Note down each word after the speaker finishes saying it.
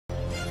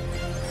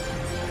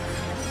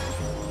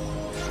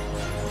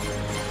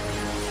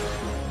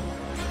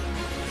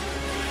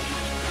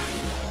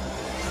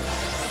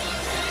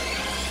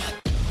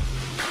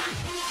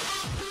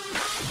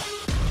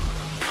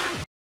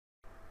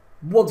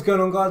What's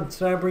going on, guys?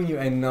 Today I bring you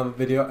another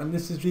video, and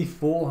this is the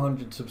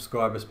 400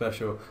 subscriber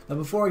special. Now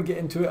before I get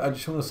into it, I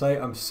just want to say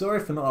I'm sorry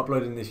for not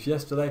uploading this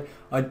yesterday.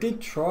 I did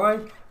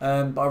try,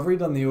 but I've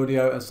redone the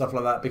audio and stuff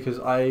like that because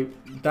I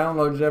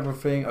downloaded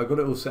everything. I got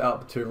it all set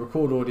up to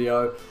record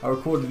audio. I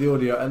recorded the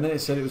audio and then it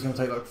said it was going to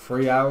take like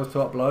 3 hours to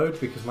upload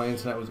because my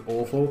internet was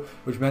awful,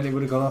 which meant it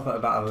would have gone up at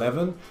about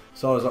 11.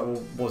 So I was like,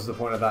 well, what's the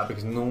point of that?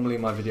 Because normally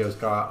my videos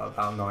go out at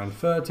about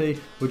 9:30,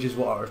 which is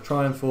what I was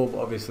trying for, but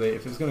obviously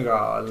if it's going to go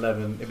out at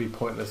 11, it'd be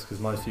pointless because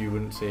most of you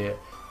wouldn't see it.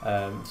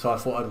 So I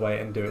thought I'd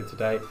wait and do it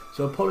today.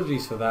 So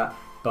apologies for that,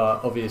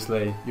 but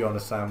obviously you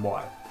understand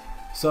why.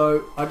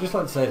 So I'd just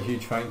like to say a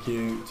huge thank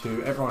you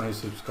to everyone who's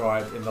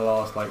subscribed in the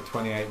last like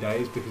 28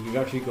 days, because we've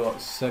actually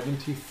got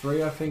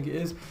 73, I think it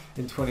is,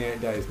 in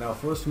 28 days. Now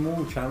for a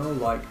small channel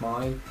like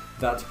mine,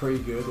 that's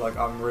pretty good. Like,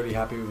 I'm really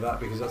happy with that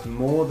because that's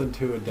more than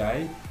 2 a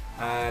day.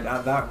 And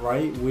at that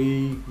rate,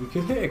 we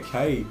could hit a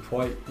K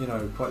quite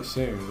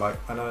soon. Like,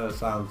 I know that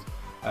sounds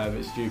a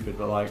bit stupid,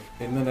 but like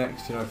in the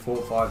next 4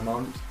 or 5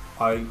 months,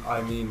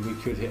 I mean we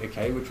could hit a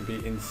K, which would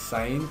be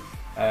insane,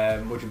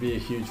 which would be a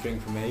huge thing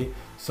for me.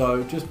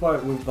 So just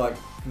with like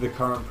the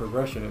current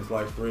progression, it's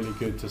like really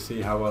good to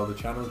see how well the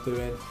channel's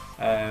doing,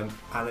 and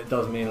it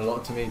does mean a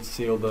lot to me to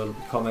see all the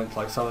comments.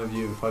 Like, some of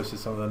you have posted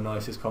some of the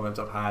nicest comments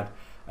I've had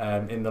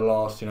in the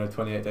last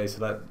 28 days, so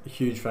that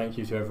huge thank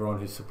you to everyone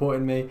who's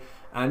supporting me.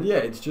 And yeah,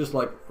 it's just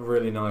like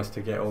really nice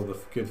to get all the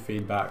good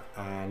feedback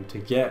and to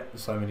get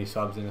so many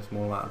subs in a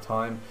small amount of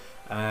time.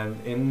 And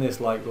in this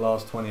like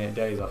last 28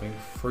 days, I think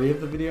 3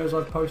 of the videos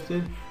I've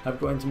posted have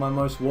got into my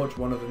most watched.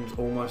 One of them's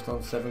almost on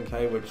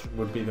 7K, which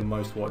would be the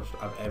most watched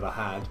I've ever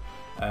had,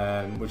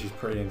 which is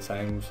pretty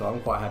insane. So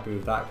I'm quite happy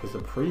with that, because the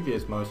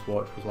previous most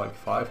watched was like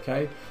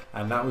 5K,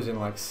 and that was in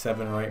like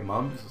 7 or 8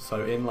 months.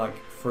 So in like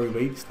 3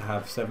 weeks to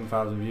have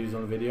 7,000 views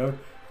on a video,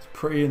 it's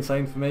pretty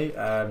insane for me.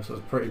 So it's a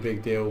pretty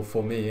big deal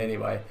for me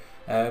anyway.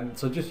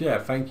 So just, yeah,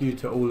 thank you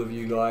to all of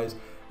you guys.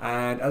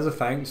 And as a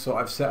thanks, so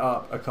I've set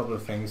up a couple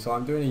of things. So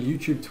I'm doing a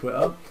YouTube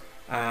Twitter,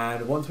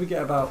 and once we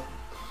get about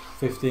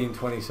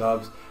 15-20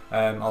 subs,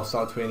 I'll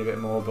start tweeting a bit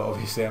more. But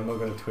obviously I'm not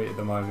going to tweet at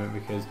the moment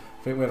because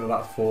I think we have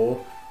about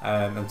 4,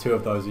 and 2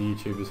 of those are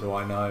YouTubers who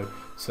I know.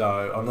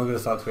 So I'm not going to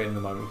start tweeting at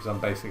the moment because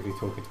I'm basically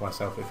talking to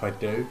myself if I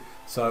do.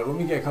 So when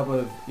we get a couple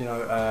of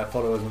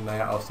followers on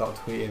there, I'll start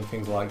tweeting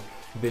things like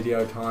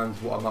video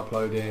times, what I'm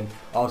uploading,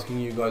 asking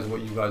you guys what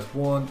you guys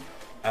want.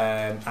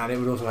 And it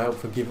would also help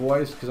for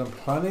giveaways, because I'm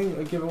planning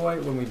a giveaway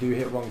when we do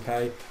hit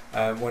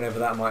 1K, whenever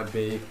that might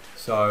be.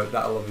 So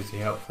that'll obviously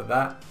help for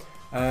that.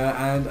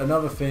 And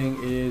another thing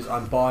is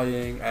I'm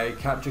buying a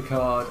capture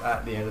card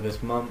at the end of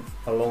this month,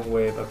 along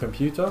with a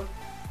computer.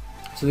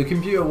 So the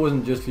computer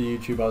wasn't just for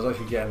YouTube, I was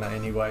actually getting that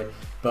anyway.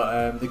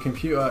 But the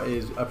computer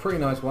is a pretty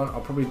nice one.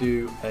 I'll probably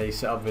do a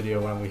setup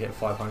video when we hit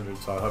 500,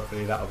 so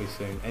hopefully that'll be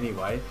soon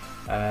anyway.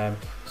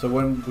 So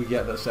when we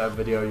get that setup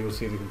video, you'll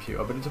see the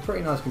computer. But it's a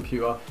pretty nice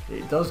computer.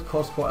 It does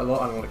cost quite a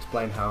lot, and I'll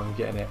explain how I'm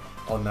getting it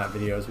on that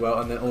video as well.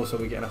 And then also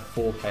we're getting a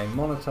 4K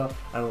monitor,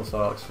 and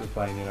also I'll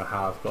explain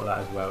how I've got that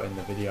as well in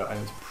the video. And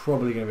it's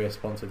probably going to be a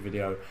sponsored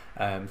video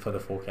for the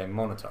 4K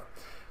monitor.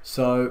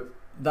 So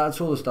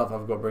that's all the stuff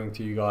I've got to bring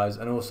to you guys.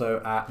 And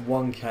also at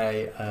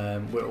 1K,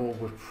 I'm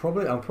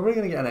probably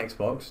going to get an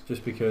Xbox,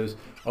 just because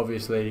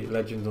obviously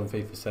Legends on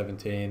FIFA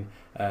 17,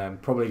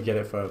 probably get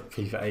it for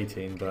FIFA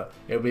 18, but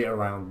it'll be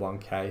around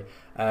 1K.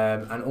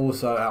 And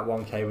also at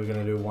 1K we're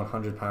going to do a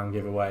 £100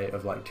 giveaway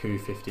of like 2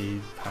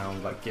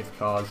 £50 like gift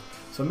cards.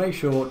 So make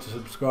sure to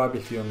subscribe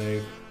if you're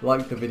new,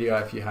 like the video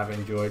if you have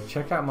enjoyed,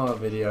 check out my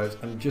other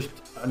videos, and just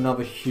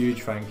another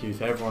huge thank you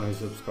to everyone who's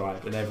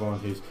subscribed and everyone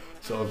who's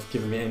sort of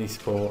given me any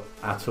support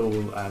at all,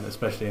 and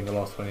especially in the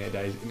last 28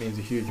 days. It means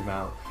a huge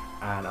amount,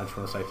 and I just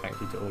want to say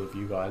thank you to all of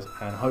you guys,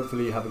 and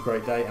hopefully you have a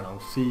great day, and I'll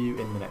see you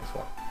in the next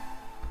one.